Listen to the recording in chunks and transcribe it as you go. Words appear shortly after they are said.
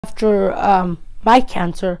After my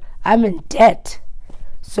cancer, I'm in debt.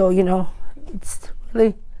 So, it's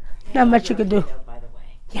really not much you can do. By the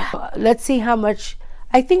way. Yeah. Let's see how much.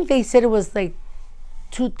 I think they said it was like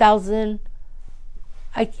 2,000.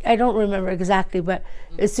 I don't remember exactly, but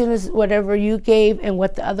as soon as whatever you gave and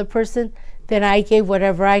what the other person, then I gave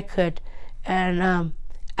whatever I could. And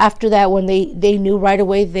after that, when they knew right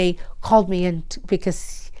away, they called me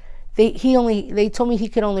because they told me he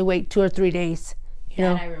could only wait 2 or 3 days.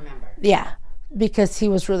 That I remember. Yeah, because he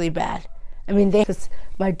was really bad. I mean, because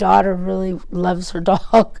my daughter really loves her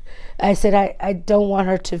dog. I said I don't want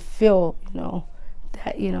her to feel,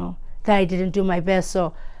 that that I didn't do my best.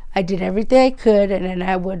 So I did everything I could, and then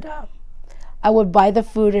I would buy the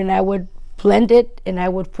food and I would blend it and I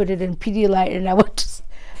would put it in Pedialyte and I would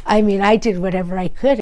I did whatever I could.